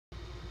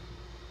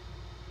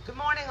Good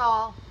morning,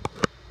 all.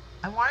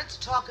 I wanted to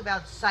talk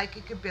about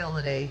psychic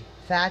ability,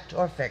 fact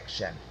or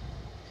fiction.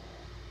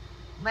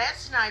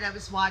 Last night I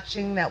was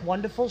watching that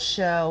wonderful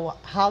show,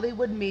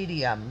 Hollywood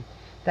Medium,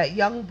 that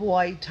young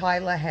boy,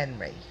 Tyler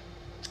Henry.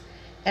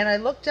 And I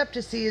looked up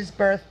to see his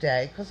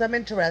birthday because I'm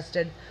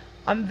interested.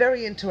 I'm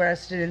very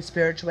interested in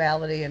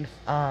spirituality and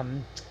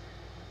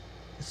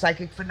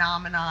psychic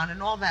phenomenon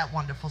and all that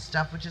wonderful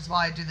stuff, which is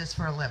why I do this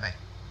for a living.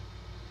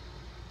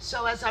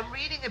 So as I'm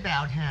reading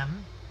about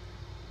him,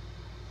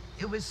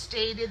 it was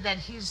stated that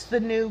he's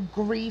the new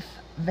grief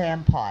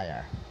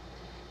vampire,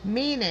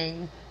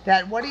 meaning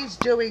that what he's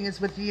doing is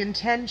with the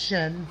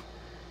intention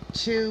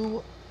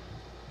to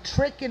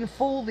trick and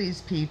fool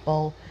these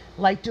people,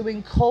 like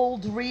doing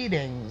cold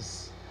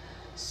readings.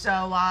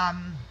 So,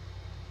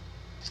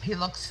 he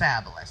looks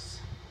fabulous.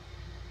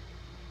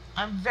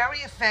 I'm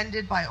very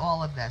offended by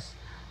all of this.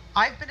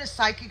 I've been a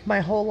psychic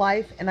my whole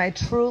life, and I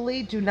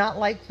truly do not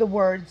like the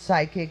word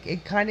psychic.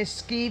 It kind of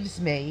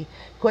skeeves me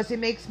because it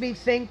makes me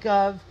think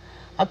of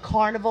a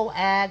carnival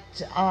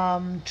act,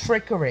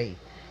 trickery.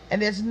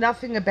 And there's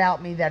nothing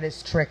about me that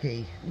is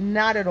tricky.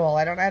 Not at all.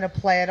 I don't know how to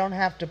play. I don't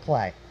have to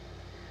play.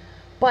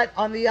 But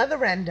on the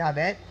other end of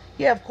it,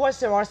 yeah, of course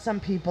there are some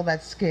people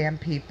that scam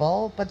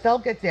people, but they'll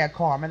get their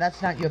karma.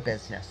 That's not your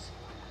business.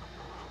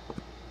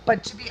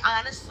 But to be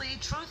honestly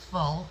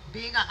truthful,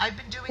 I've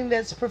been doing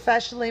this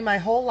professionally my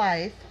whole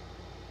life.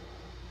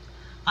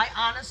 I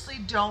honestly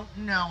don't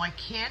know. I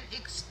can't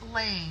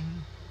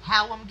explain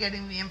how I'm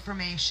getting the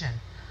information.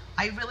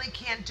 I really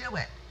can't do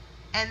it.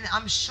 And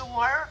I'm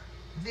sure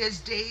there's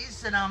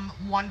days that I'm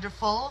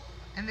wonderful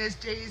and there's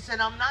days that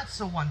I'm not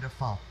so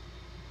wonderful.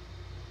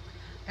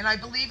 And I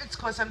believe it's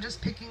because I'm just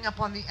picking up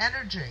on the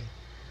energy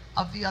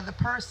of the other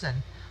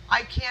person.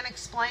 I can't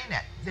explain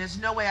it. There's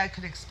no way I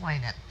could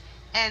explain it.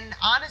 And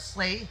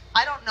honestly,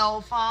 I don't know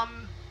if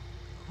I'm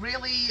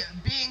really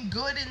being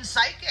good in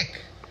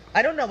psychic.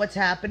 I don't know what's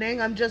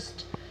happening. I'm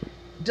just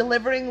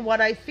delivering what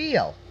I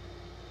feel.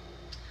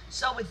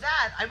 So with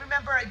that, I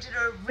remember I did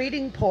a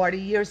reading party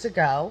years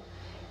ago,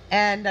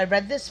 and I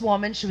read this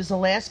woman. She was the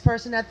last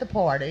person at the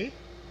party.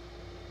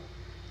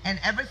 And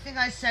everything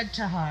I said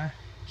to her,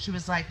 she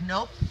was like,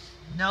 nope,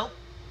 nope,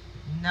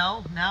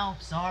 no,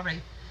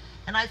 sorry.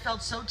 And I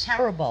felt so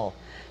terrible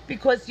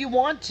because you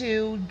want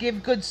to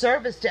give good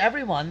service to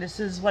everyone. This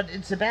is what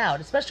it's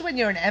about, especially when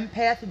you're an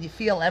empath and you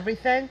feel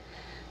everything.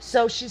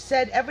 So she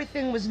said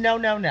everything was no,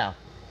 no, no.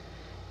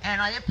 And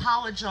I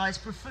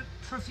apologized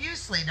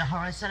profusely to her.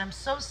 I said, I'm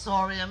so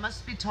sorry. I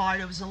must be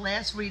tired. It was the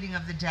last reading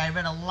of the day. I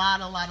read a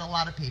lot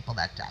of people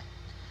that day.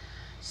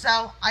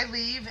 So I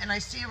leave, and I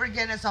see her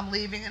again as I'm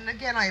leaving. And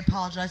again, I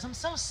apologize. I'm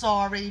so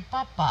sorry,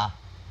 Papa.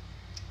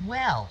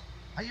 Well,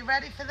 are you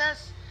ready for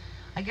this?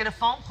 I get a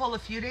phone call a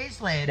few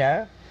days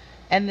later,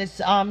 and this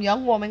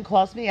young woman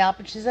calls me up,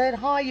 and she said,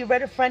 hi, you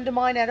read a friend of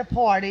mine at a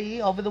party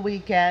over the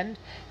weekend,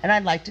 and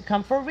I'd like to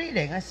come for a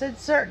reading. I said,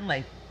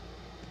 certainly.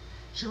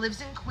 She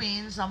lives in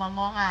Queens. I'm on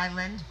Long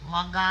Island.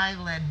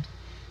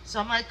 So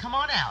I'm like, come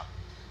on out.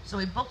 So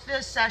we booked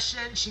this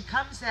session. She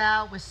comes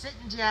out. We're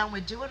sitting down.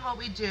 We're doing what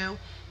we do.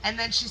 And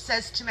then she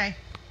says to me,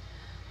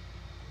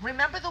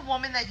 remember the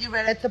woman that you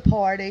read at the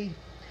party?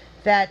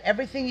 That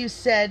everything you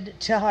said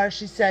to her,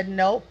 she said,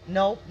 nope,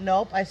 nope,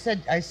 nope. I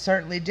said, I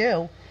certainly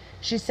do.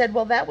 She said,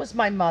 well, that was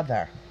my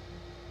mother.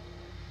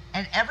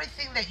 And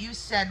everything that you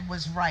said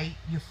was right.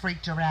 You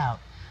freaked her out.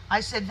 I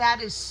said, that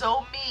is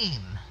so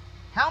mean.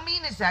 How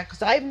mean is that?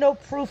 Because I have no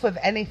proof of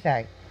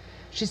anything.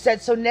 She said,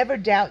 so never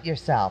doubt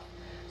yourself.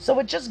 So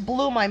it just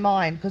blew my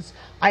mind because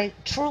I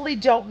truly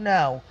don't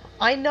know.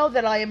 I know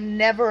that I am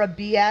never a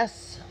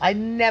BS. I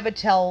never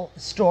tell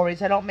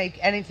stories. I don't make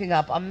anything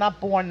up. I'm not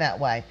born that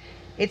way.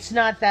 It's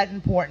not that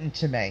important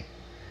to me.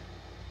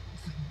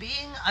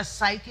 Being a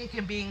psychic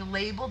and being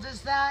labeled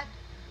as that,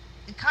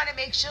 it kind of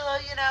makes you,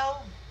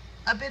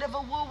 a bit of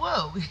a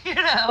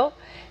woo-woo,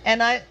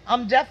 And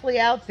I'm definitely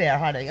out there,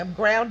 honey. I'm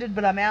grounded,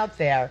 but I'm out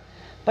there.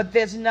 But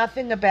there's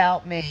nothing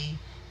about me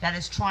that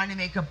is trying to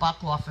make a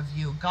buck off of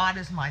you. God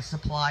is my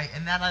supply,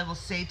 and that I will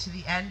say to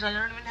the end. I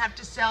don't even have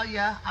to sell you.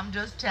 I'm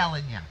just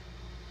telling you.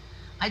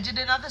 I did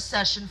another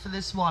session for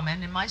this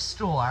woman in my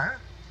store,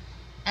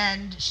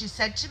 and she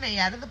said to me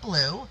out of the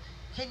blue,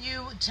 can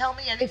you tell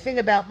me anything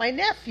about my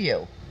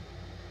nephew?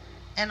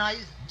 And I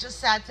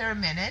just sat there a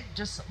minute,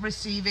 just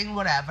receiving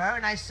whatever,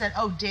 and I said,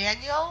 oh,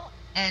 Daniel?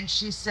 And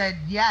she said,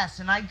 yes.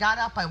 And I got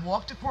up, I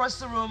walked across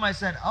the room, I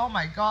said, oh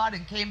my God,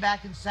 and came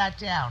back and sat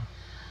down.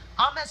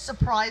 I'm as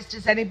surprised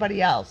as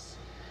anybody else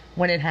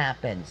when it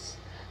happens.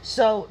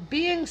 So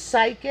being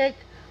psychic,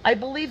 I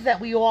believe that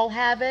we all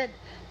have it.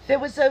 There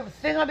was a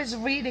thing I was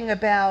reading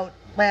about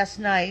last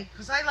night,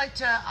 because I'm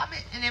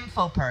an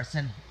info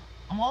person.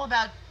 I'm all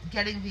about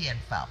getting the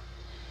info.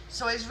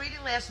 So I was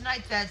reading last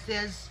night that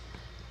there's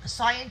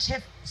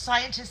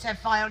scientists have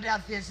found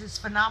out there's this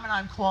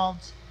phenomenon called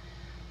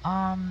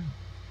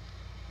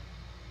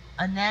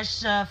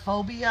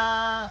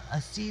anesthesiophobia,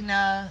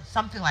 asena,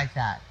 something like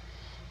that.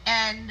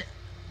 And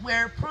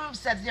where it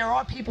proves that there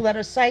are people that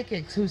are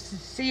psychics who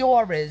see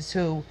auras,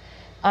 who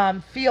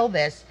feel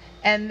this,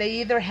 and they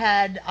either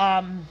had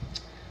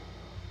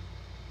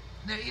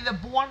they're either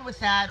born with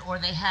that or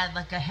they had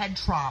like a head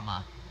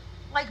trauma.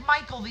 Like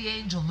Michael the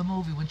Angel, the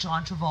movie with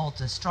John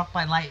Travolta, struck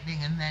by lightning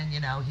and then,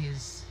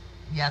 he's,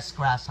 yes,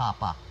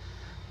 grasshopper.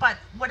 But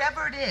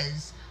whatever it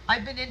is,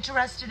 I've been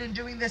interested in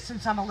doing this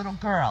since I'm a little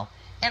girl.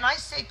 And I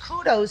say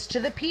kudos to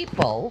the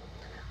people,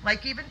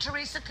 like even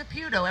Teresa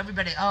Caputo,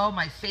 everybody, oh,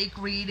 my fake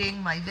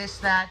reading, my this,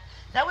 that.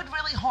 That would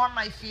really harm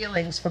my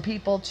feelings for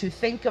people to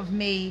think of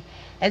me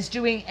as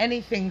doing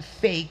anything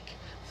fake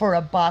for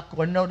a buck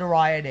or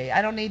notoriety.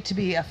 I don't need to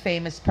be a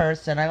famous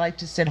person. I like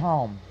to sit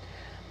home.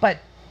 But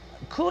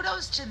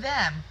kudos to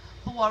them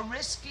who are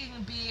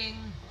risking being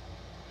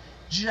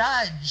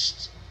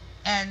judged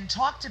and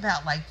talked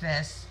about like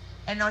this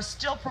and are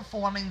still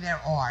performing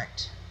their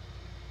art.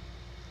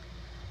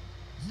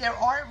 There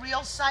are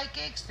real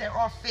psychics, there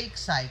are fake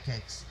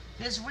psychics.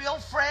 There's real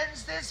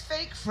friends, there's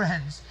fake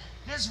friends.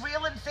 There's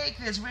real and fake.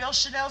 There's real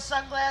Chanel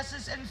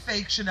sunglasses and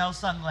fake Chanel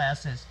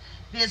sunglasses.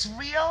 There's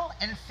real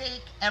and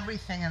fake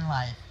everything in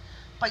life.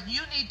 But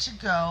you need to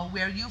go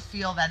where you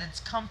feel that it's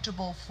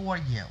comfortable for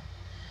you.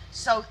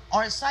 So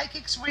are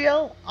psychics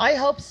real? I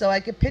hope so. I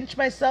could pinch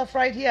myself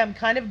right here. I'm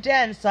kind of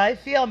dense. I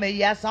feel me.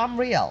 Yes, I'm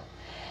real.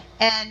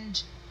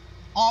 And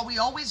are we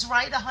always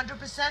right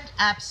 100%?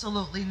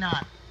 Absolutely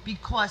not.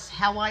 Because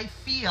how I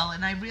feel,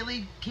 and I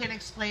really can't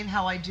explain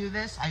how I do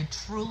this, I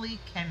truly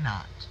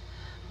cannot.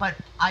 But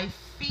I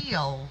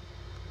feel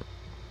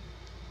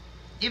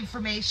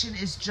information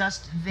is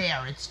just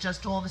there. It's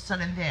just all of a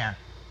sudden there.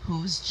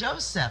 Who's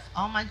Joseph?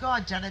 Oh my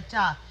God,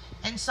 da-da-da.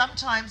 And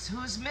sometimes,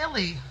 who's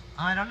Millie?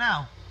 I don't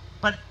know.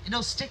 But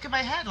it'll stick in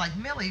my head like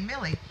Millie,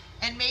 Millie.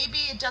 And maybe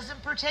it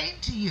doesn't pertain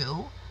to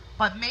you,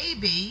 but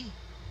maybe,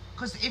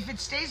 because if it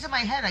stays in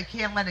my head, I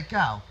can't let it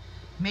go.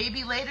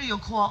 Maybe later you'll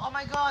call, oh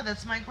my God,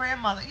 that's my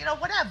grandmother.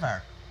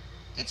 Whatever.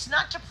 It's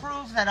not to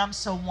prove that I'm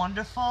so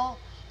wonderful.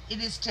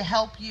 It is to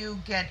help you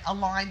get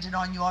aligned and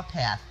on your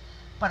path.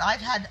 But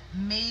I've had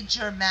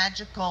major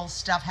magical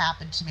stuff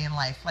happen to me in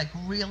life, like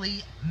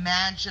really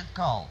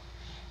magical.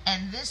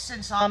 And this,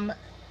 since I'm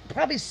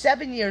probably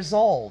 7 years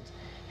old,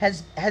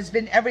 has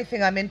been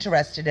everything I'm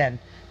interested in.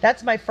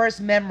 That's my first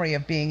memory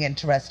of being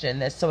interested in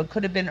this, so it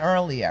could have been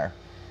earlier.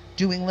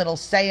 Doing little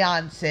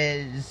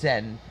seances,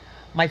 and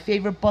my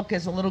favorite book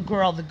as a little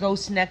girl, The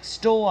Ghost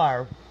Next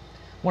Door.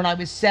 When I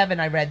was 7,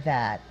 I read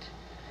that.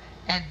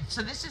 And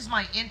so this is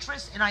my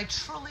interest, and I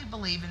truly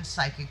believe in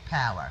psychic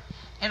power.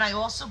 And I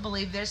also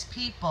believe there's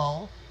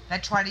people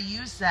that try to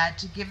use that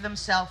to give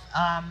themselves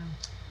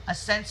a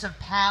sense of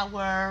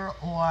power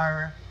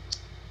or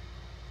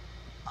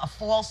a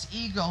false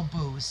ego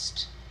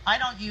boost. I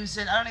don't use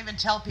it. I don't even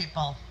tell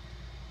people,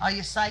 are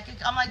you psychic?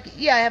 I'm like,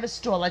 yeah, I have a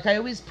store. Like, I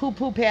always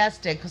poo-poo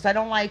past it because I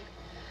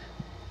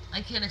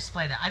can't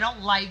explain it. I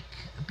don't like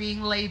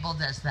being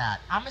labeled as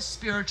that. I'm a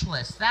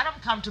spiritualist. That I'm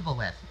comfortable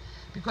with.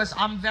 Because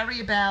I'm very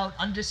about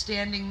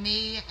understanding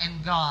me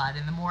and God.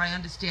 And the more I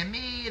understand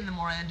me, and the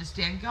more I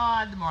understand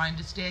God, the more I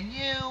understand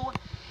you.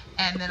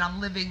 And then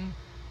I'm living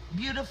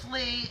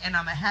beautifully, and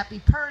I'm a happy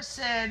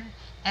person,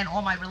 and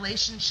all my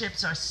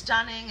relationships are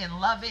stunning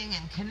and loving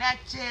and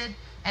connected.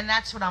 And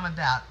that's what I'm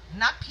about.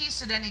 Not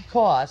peace at any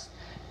cost.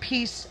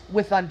 Peace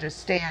with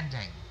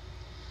understanding.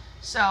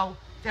 So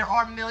there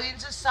are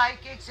millions of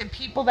psychics and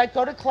people that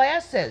go to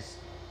classes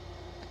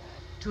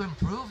to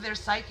improve their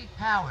psychic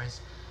powers.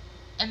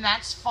 And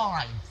that's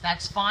fine.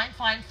 That's fine.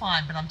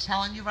 But I'm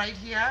telling you right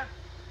here,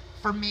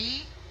 for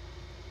me,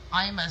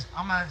 I'm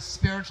a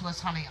spiritualist,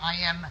 honey. I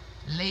am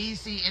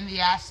lazy in the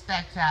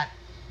aspect that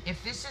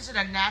if this isn't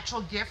a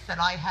natural gift that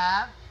I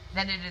have,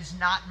 then it is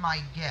not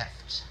my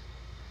gift.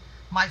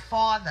 My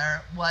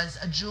father was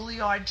a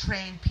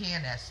Juilliard-trained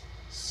pianist.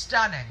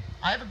 Stunning.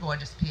 I have a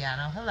gorgeous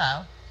piano.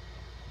 Hello.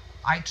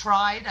 I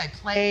tried. I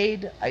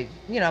played.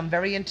 I'm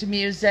very into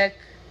music.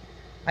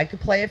 I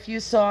could play a few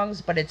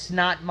songs, but it's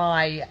not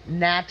my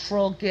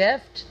natural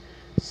gift.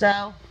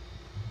 So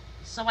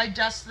I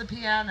dust the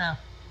piano.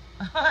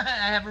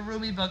 I have a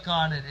Rumi book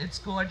on it. It's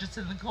gorgeous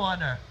in the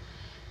corner.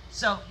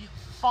 So you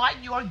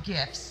find your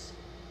gifts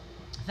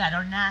that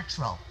are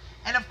natural.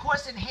 And of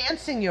course,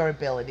 enhancing your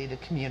ability to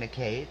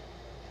communicate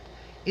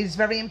is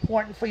very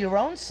important for your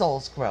own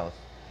soul's growth.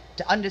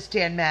 To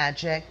understand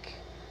magic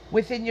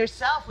within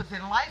yourself,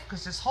 within life,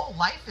 because this whole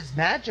life is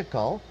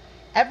magical.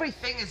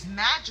 Everything is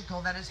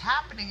magical that is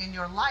happening in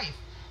your life,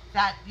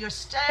 that you're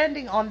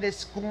standing on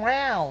this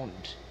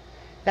ground,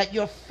 that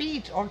your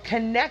feet are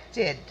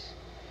connected,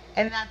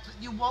 and that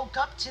you woke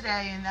up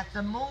today, and that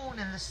the moon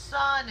and the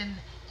sun and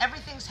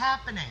everything's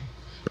happening.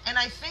 And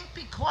I think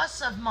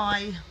because of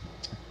my,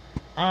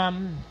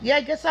 I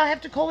guess I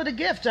have to call it a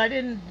gift. I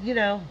didn't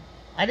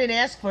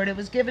ask for it. It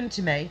was given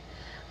to me.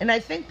 And I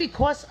think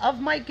because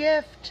of my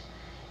gift,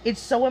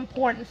 it's so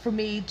important for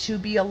me to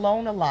be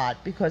alone a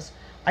lot, because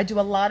I do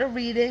a lot of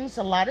readings,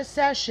 a lot of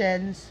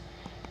sessions,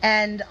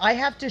 and I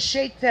have to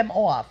shake them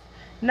off.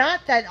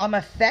 Not that I'm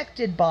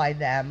affected by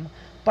them,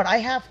 but I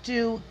have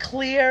to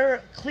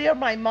clear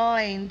my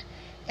mind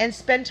and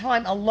spend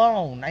time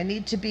alone. I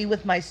need to be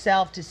with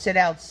myself, to sit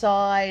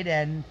outside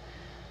and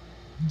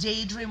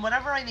daydream,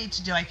 whatever I need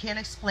to do. I can't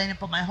explain it,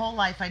 but my whole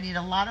life I need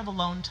a lot of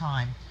alone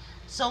time.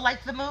 So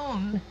like the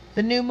moon,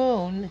 the new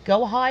moon,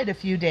 go hide a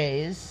few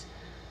days.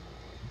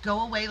 Go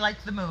away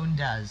like the moon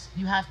does.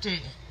 You have to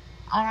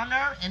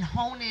honor and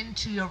hone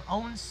into your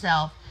own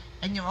self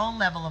and your own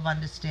level of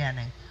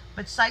understanding.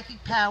 But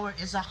psychic power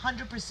is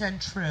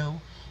 100% true,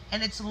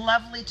 and it's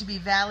lovely to be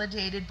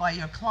validated by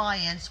your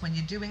clients when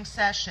you're doing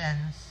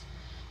sessions,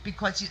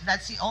 because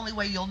that's the only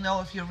way you'll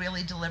know if you're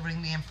really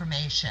delivering the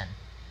information.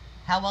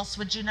 How else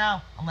would you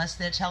know unless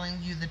they're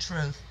telling you the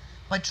truth?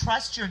 But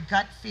trust your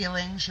gut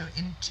feelings, your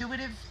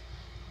intuitive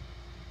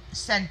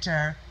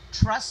center.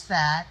 Trust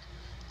that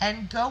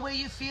and go where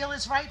you feel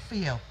is right for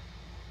you.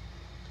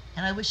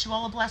 And I wish you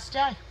all a blessed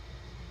day.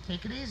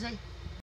 Take it easy.